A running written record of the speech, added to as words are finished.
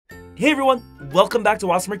Hey everyone, welcome back to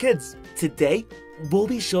AWESMR Kids. Today, we'll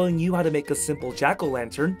be showing you how to make a simple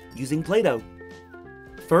jack-o'-lantern using Play-Doh.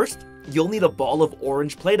 First, you'll need a ball of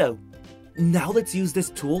orange Play-Doh. Now let's use this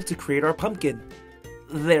tool to create our pumpkin.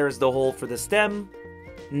 There's the hole for the stem.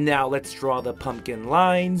 Now let's draw the pumpkin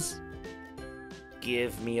lines.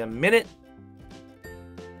 Give me a minute.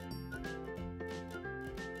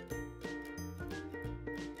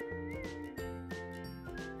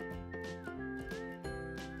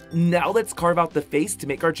 Now let's carve out the face to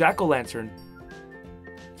make our jack-o'-lantern.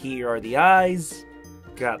 Here are the eyes,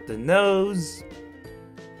 got the nose,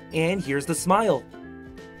 and here's the smile.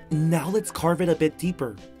 Now let's carve it a bit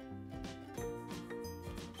deeper.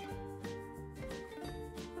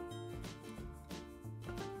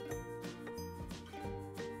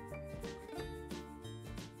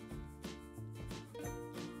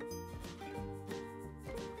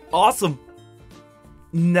 Awesome!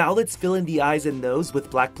 Now let's fill in the eyes and nose with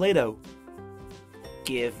black Play-Doh.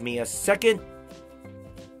 Give me a second.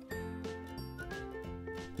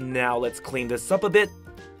 Now let's clean this up a bit.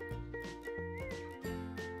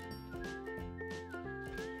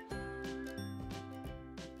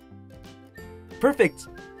 Perfect!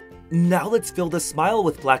 Now let's fill the smile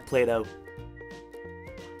with black Play-Doh.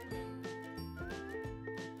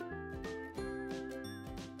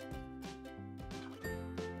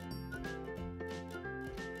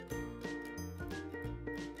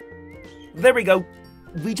 There we go!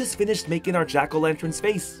 We just finished making our jack-o'-lantern's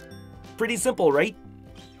face. Pretty simple, right?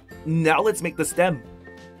 Now let's make the stem.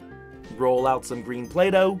 Roll out some green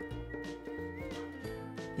Play-Doh.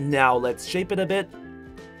 Now let's shape it a bit.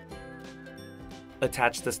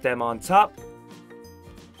 Attach the stem on top.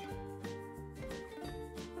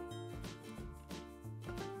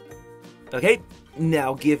 Okay,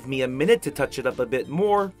 now give me a minute to touch it up a bit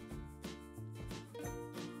more.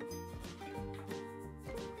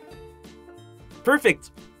 Perfect!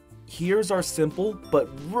 Here's our simple but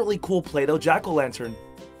really cool Play-Doh jack-o'-lantern.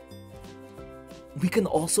 We can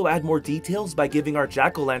also add more details by giving our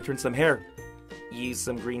jack-o'-lantern some hair. Use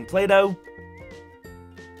some green Play-Doh.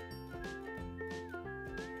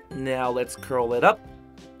 Now let's curl it up.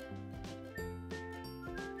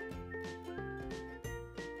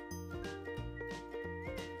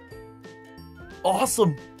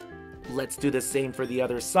 Awesome! Let's do the same for the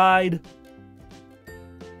other side.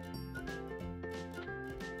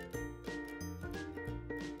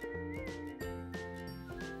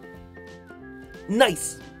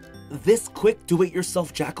 Nice! This quick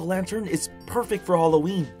do-it-yourself jack-o'-lantern is perfect for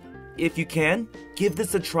Halloween. If you can, give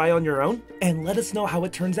this a try on your own and let us know how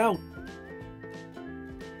it turns out.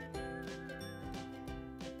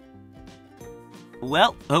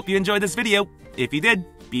 Well, hope you enjoyed this video. If you did,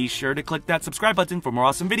 be sure to click that subscribe button for more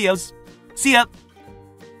awesome videos. See ya!